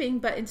were sweeping,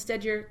 but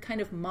instead you're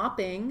kind of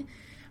mopping.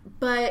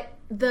 But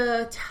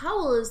the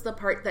towel is the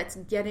part that's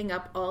getting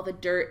up all the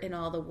dirt and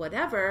all the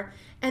whatever.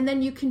 And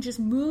then you can just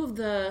move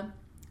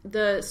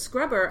the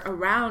scrubber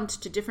around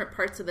to different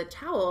parts of the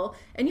towel.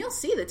 And you'll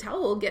see the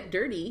towel will get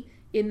dirty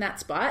in that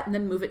spot and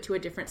then move it to a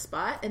different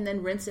spot and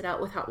then rinse it out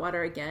with hot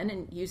water again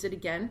and use it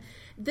again.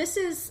 This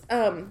is,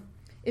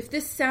 if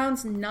this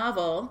sounds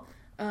novel,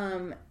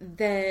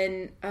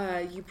 then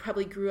you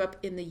probably grew up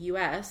in the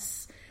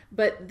U.S.,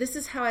 but this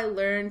is how I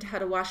learned how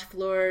to wash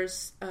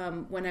floors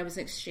when I was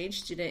an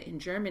exchange student in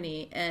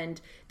Germany,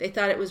 and they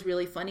thought it was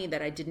really funny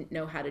that I didn't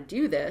know how to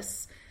do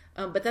this.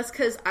 But that's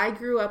because I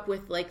grew up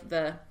with like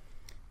the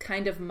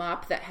kind of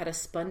mop that had a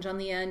sponge on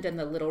the end and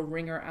the little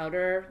wringer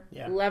outer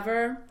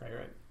lever.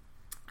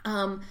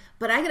 Right.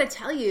 But I gotta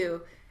tell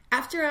you,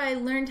 after I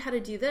learned how to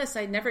do this,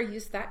 I never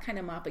used that kind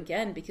of mop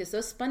again because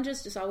those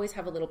sponges just always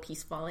have a little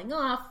piece falling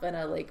off and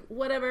a like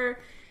whatever.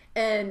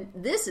 And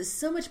this is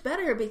so much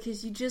better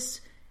because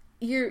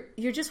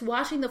you're just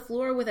washing the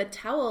floor with a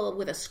towel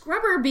with a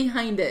scrubber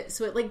behind it.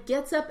 So it like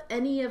gets up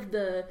any of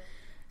the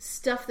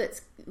stuff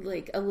that's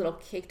like a little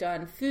caked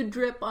on food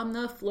drip on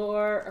the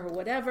floor or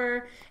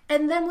whatever.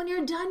 And then when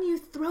you're done, you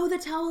throw the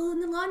towel in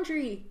the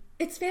laundry.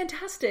 It's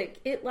fantastic.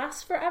 It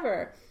lasts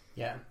forever.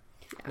 Yeah.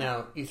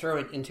 Now, you throw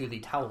it into the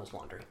towels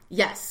laundry.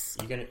 Yes.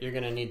 You're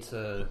gonna need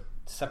to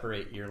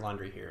separate your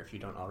laundry here if you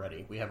don't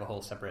already. We have a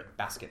whole separate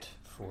basket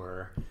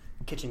for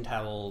kitchen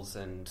towels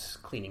and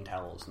cleaning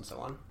towels and so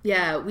on.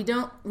 Yeah, we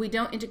don't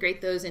integrate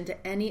those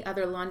into any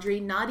other laundry,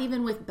 not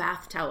even with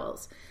bath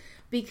towels.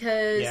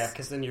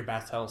 because then your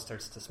bath towel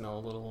starts to smell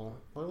a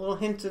little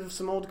hint of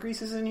some old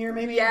greases in here,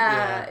 maybe.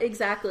 Yeah,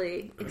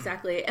 exactly.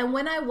 And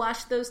when I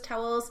wash those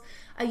towels,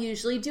 I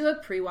usually do a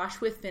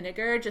pre-wash with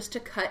vinegar just to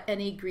cut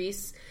any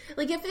grease.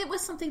 Like if it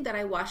was something that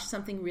I washed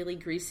something really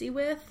greasy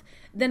with,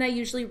 then I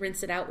usually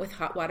rinse it out with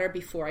hot water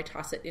before I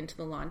toss it into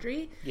the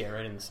laundry. Yeah,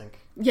 right in the sink.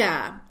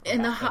 Yeah,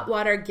 and the hot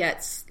water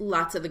gets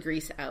lots of the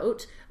grease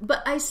out.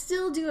 But I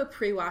still do a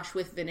pre-wash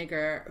with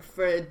vinegar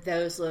for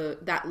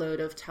that load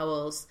of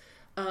towels,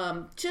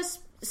 just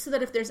so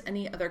that if there's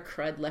any other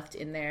crud left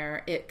in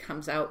there, it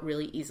comes out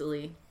really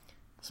easily.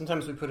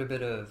 Sometimes we put a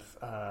bit of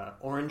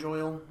orange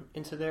oil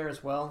into there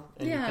as well.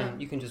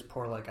 And you can just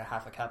pour like a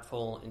half a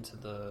cupful into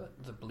the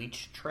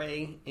bleach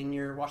tray in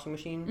your washing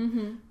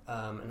machine.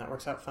 And that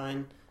works out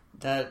fine.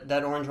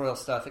 That orange oil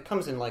stuff, it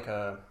comes in like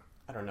a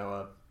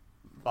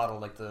bottle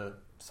like the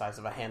size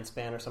of a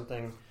handspan or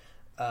something.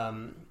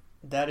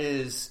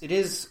 It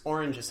is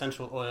orange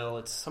essential oil.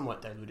 It's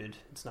somewhat diluted.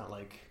 It's not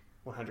like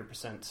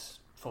 100%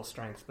 full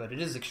strength, but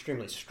it is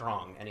extremely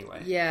strong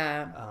anyway.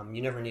 Yeah.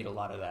 You never need a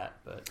lot of that,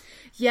 but...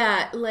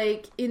 Yeah,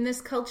 like, in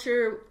this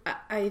culture,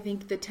 I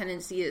think the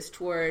tendency is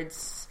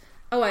towards,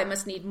 I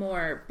must need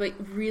more, but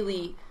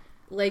really,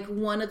 like,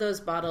 one of those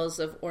bottles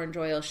of orange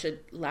oil should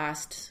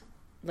last,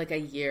 like, a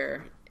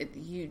year.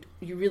 You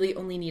really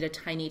only need a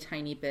tiny,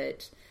 tiny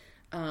bit,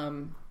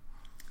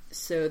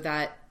 so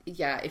that,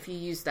 if you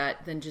use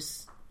that, then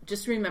just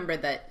remember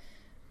that,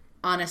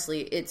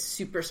 honestly, it's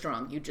super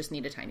strong. You just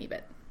need a tiny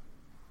bit.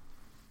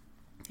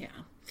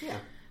 Yeah.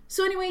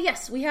 So anyway,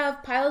 yes, we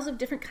have piles of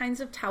different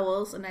kinds of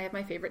towels, and I have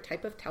my favorite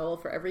type of towel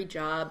for every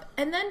job.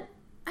 And then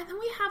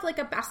we have like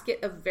a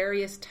basket of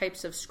various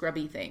types of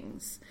scrubby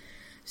things.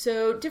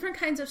 So different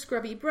kinds of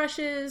scrubby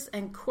brushes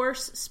and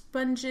coarse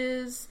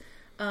sponges.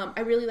 I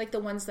really like the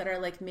ones that are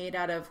like made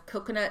out of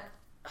coconut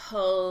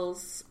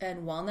hulls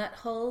and walnut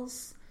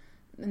hulls.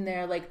 And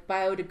they're like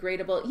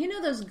biodegradable. You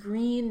know those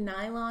green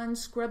nylon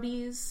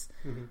scrubbies?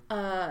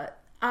 Mm-hmm.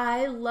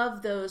 I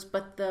love those,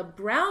 but the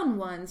brown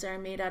ones are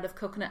made out of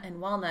coconut and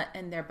walnut,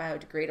 and they're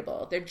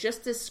biodegradable. They're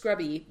just as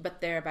scrubby,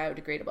 but they're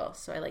biodegradable,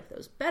 so I like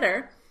those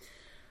better.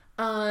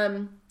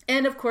 And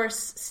of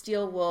course,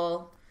 steel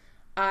wool.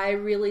 I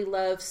really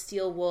love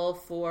steel wool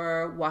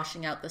for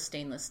washing out the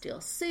stainless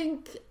steel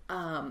sink,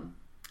 and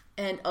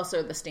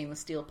also the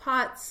stainless steel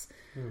pots.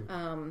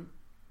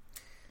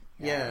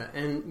 Yeah,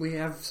 and we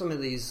have some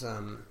of these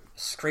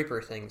scraper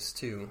things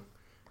too,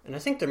 and I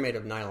think they're made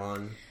of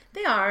nylon.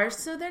 They are,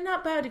 so they're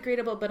not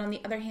biodegradable, but on the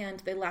other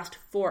hand, they last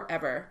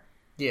forever.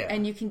 Yeah.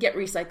 And you can get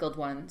recycled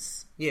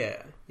ones.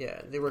 Yeah,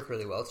 they work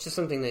really well. It's just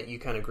something that you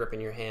kind of grip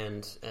in your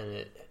hand, and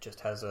it just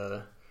has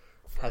an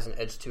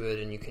edge to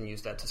it, and you can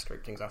use that to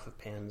scrape things off of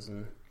pans,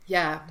 and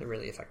they're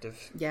really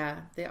effective.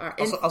 Yeah, they are.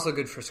 Also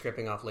good for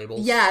scraping off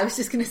labels. Yeah, I was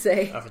just going to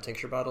say. Off of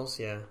tincture bottles,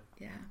 yeah.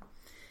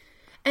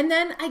 And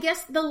then I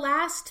guess the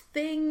last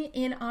thing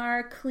in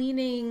our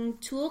cleaning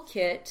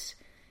toolkit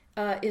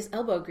is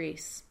elbow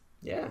grease.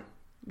 Yeah.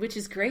 Which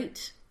is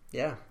great.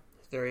 Yeah,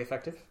 very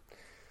effective.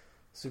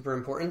 Super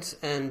important.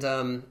 And,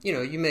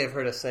 you may have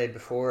heard us say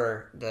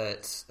before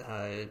that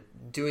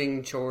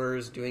doing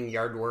chores, doing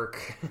yard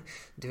work,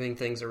 doing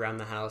things around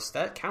the house,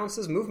 that counts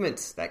as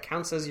movement. That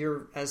counts as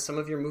some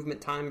of your movement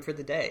time for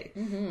the day.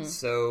 Mm-hmm.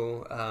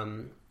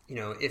 So,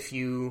 if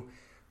you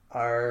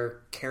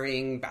are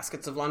carrying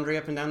baskets of laundry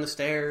up and down the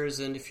stairs,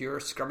 and if you're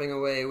scrubbing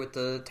away with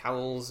the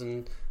towels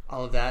and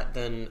all of that,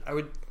 then I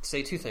would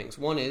say two things.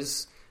 One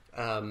is...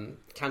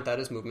 count that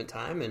as movement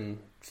time and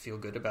feel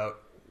good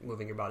about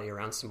moving your body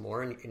around some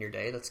more in your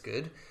day. That's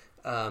good.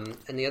 And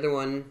the other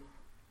one,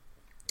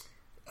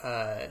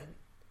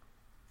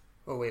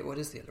 what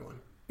is the other one?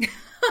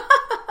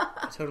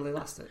 I totally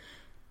lost it.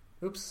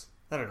 Oops.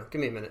 I don't know.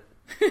 Give me a minute.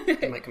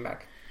 It might come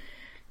back.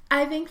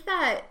 I think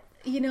that,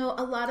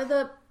 a lot of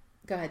the...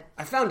 Go ahead.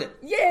 I found it.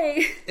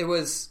 Yay! It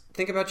was,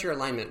 think about your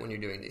alignment when you're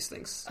doing these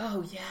things.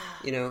 Oh,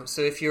 yeah.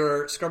 So if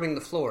you're scrubbing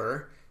the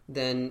floor...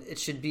 then it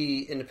should be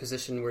in a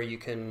position where you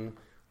can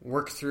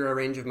work through a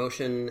range of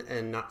motion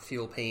and not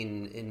feel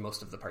pain in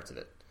most of the parts of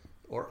it,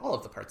 or all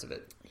of the parts of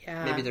it.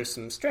 Yeah. Maybe there's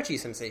some stretchy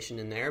sensation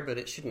in there, but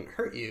it shouldn't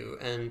hurt you.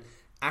 And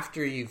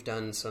after you've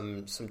done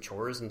some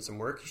chores and some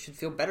work, you should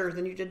feel better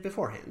than you did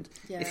beforehand.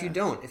 Yeah.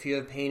 If you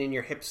have pain in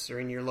your hips or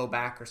in your low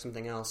back or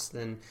something else,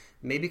 then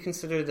maybe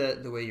consider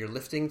the way you're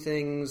lifting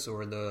things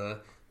or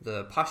the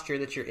posture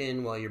that you're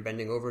in while you're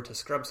bending over to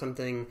scrub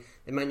something.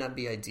 It might not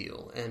be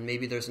ideal, and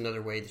maybe there's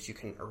another way that you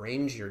can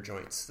arrange your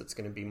joints that's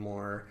going to be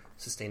more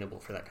sustainable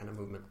for that kind of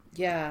movement.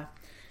 Yeah,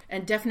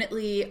 and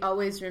definitely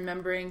always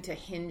remembering to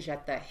hinge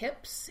at the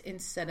hips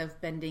instead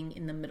of bending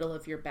in the middle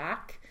of your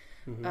back.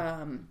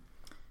 Mm-hmm.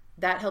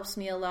 That helps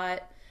me a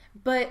lot.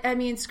 But,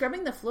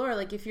 scrubbing the floor,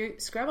 like if you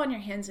scrub on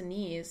your hands and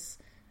knees,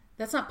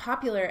 that's not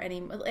popular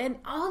anymore. And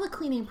all the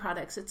cleaning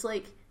products, it's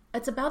like,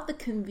 it's about the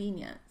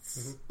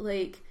convenience. Mm-hmm.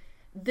 Like...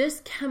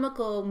 this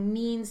chemical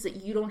means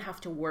that you don't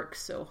have to work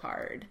so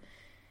hard.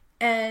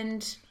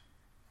 And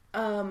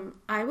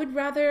I would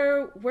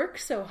rather work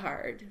so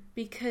hard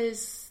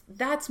because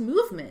that's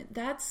movement.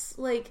 That's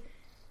like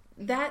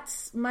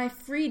that's my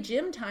free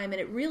gym time,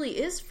 and it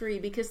really is free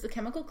because the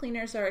chemical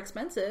cleaners are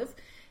expensive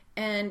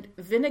and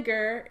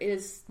vinegar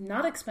is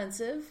not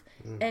expensive.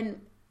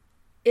 And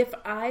if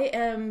I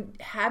am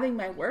having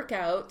my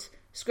workout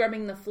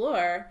scrubbing the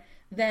floor,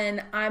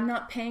 then I'm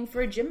not paying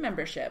for a gym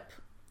membership.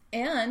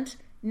 And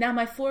now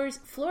my floor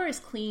is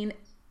clean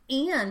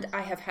and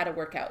I have had a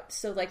workout.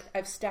 So like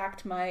I've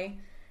stacked my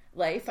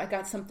life. I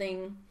got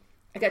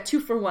 2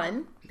 for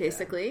 1,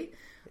 basically.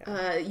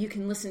 Yeah. You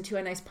can listen to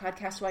a nice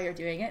podcast while you're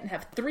doing it and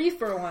have 3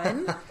 for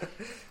 1.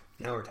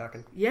 Now we're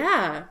talking.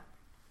 Yeah.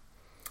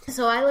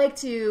 So I like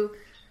to,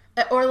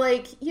 or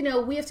like,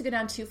 we have to go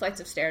down 2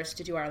 flights of stairs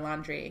to do our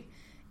laundry.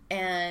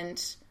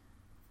 And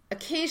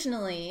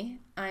occasionally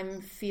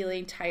I'm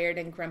feeling tired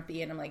and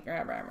grumpy and I'm like,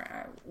 rah, rah, rah,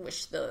 I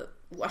wish the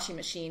washing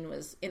machine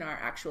was in our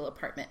actual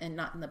apartment and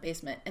not in the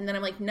basement. And then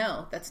I'm like,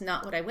 no, that's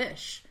not what I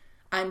wish.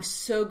 I'm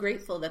so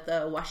grateful that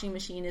the washing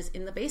machine is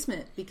in the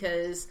basement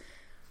because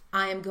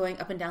I am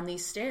going up and down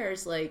these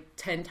stairs like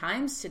 10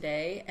 times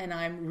today and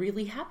I'm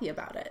really happy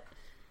about it.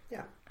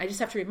 Yeah. I just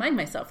have to remind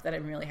myself that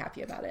I'm really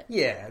happy about it.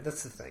 Yeah,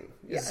 that's the thing.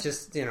 It's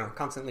just,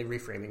 constantly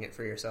reframing it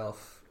for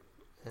yourself.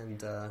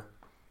 And, and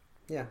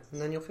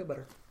then you'll feel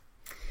better.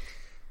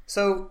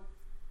 So,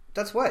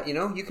 that's what,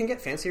 you can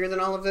get fancier than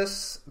all of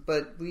this,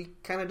 but we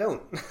kind of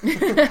don't.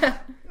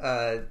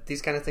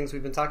 These kind of things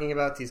we've been talking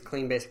about, these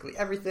clean basically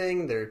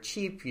everything. They're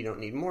cheap. You don't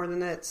need more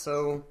than it.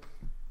 So,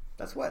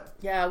 that's what.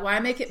 Yeah, why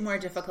make it more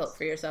difficult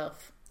for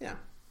yourself? Yeah.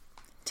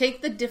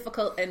 Take the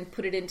difficult and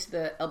put it into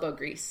the elbow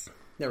grease.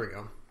 There we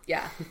go.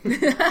 Yeah.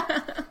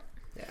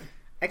 Yeah.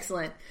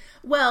 Excellent.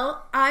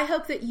 Well, I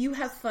hope that you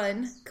have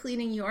fun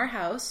cleaning your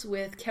house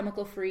with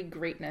chemical-free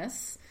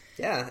greatness.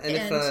 Yeah,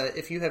 and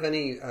if you have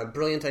any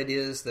brilliant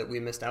ideas that we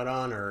missed out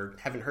on or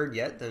haven't heard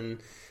yet, then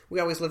we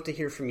always love to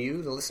hear from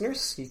you, the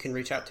listeners. You can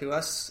reach out to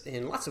us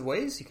in lots of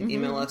ways. You can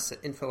email us at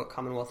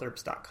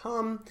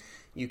info@commonwealthherbs.com.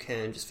 You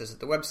can just visit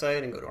the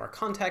website and go to our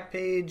contact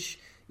page.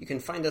 You can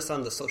find us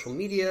on the social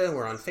media.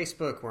 We're on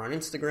Facebook. We're on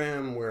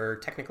Instagram. We're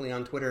technically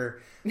on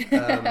Twitter.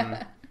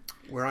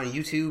 We're on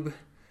YouTube.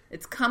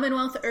 It's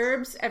Commonwealth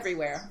Herbs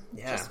everywhere.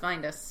 Yeah. Just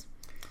find us.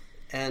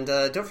 And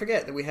don't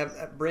forget that we have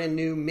a brand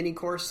new mini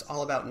course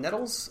all about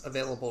nettles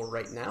available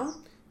right now.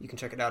 You can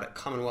check it out at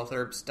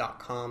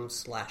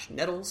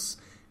commonwealthherbs.com/nettles.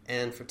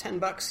 And for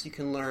 $10, you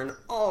can learn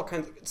all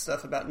kinds of good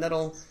stuff about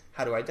nettle,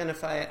 how to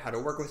identify it, how to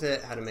work with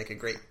it, how to make a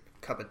great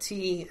cup of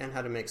tea, and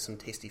how to make some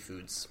tasty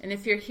foods. And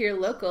if you're here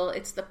local,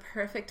 it's the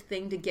perfect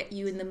thing to get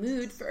you in the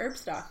mood for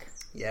Herbstock.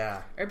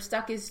 Yeah.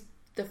 Herbstock is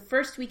the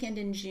first weekend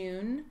in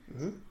June,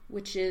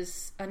 which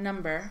is a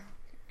number.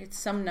 It's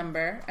some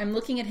number. I'm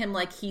looking at him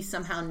like he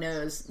somehow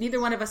knows.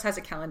 Neither one of us has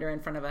a calendar in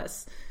front of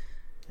us.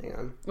 Hang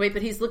on. Wait,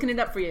 but he's looking it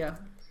up for you.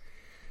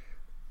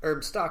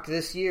 Herbstock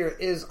this year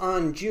is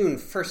on June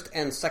 1st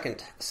and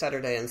 2nd,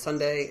 Saturday and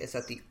Sunday. It's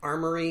at the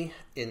Armory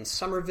in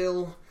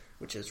Somerville,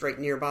 which is right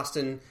near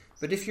Boston.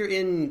 But if you're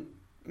in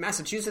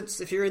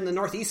Massachusetts, if you're in the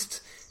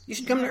Northeast, you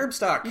should come to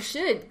Herbstock. You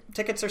should.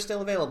 Tickets are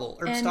still available.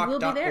 Herbstock.org. And we'll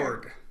be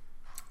there.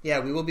 Yeah,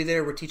 we will be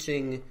there. We're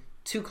teaching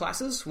 2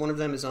 classes. One of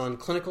them is on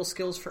clinical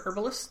skills for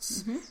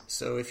herbalists.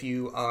 So if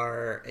you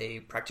are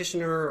a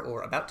practitioner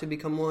or about to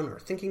become one or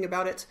thinking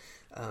about it,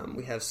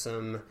 we have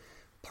some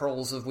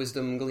pearls of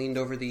wisdom gleaned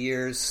over the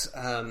years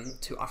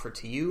to offer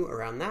to you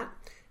around that.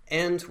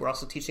 And we're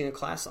also teaching a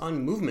class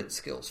on movement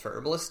skills for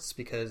herbalists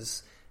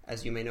because,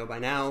 as you may know by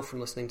now from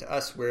listening to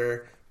us,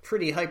 we're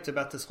pretty hyped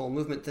about this whole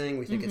movement thing.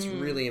 We think it's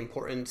really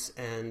important,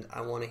 and I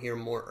want to hear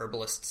more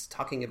herbalists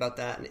talking about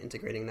that and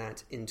integrating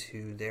that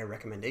into their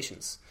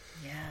recommendations.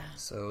 Yeah.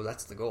 So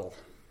that's the goal.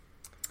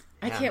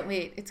 I can't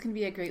wait. It's going to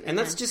be a great weekend. And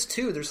that's just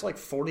 2. There's like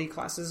 40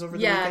 classes over the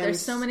weekend. Yeah,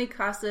 there's so many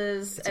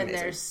classes, and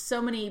there's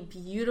so many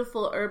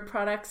beautiful herb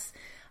products.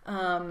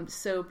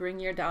 So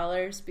bring your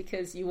dollars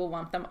because you will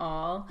want them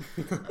all.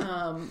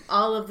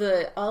 All of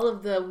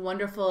the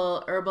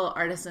wonderful herbal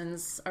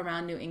artisans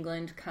around New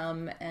England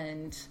come,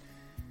 and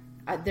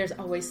there's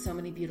always so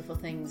many beautiful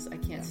things. I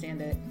can't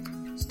stand it.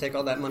 Just take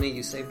all that money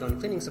you saved on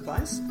cleaning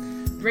supplies.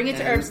 Bring it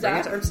to Herbstock. Bring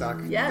it to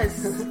Herbstock.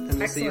 Yes. And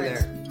we'll see you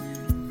there.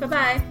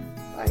 Bye-bye.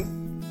 Bye.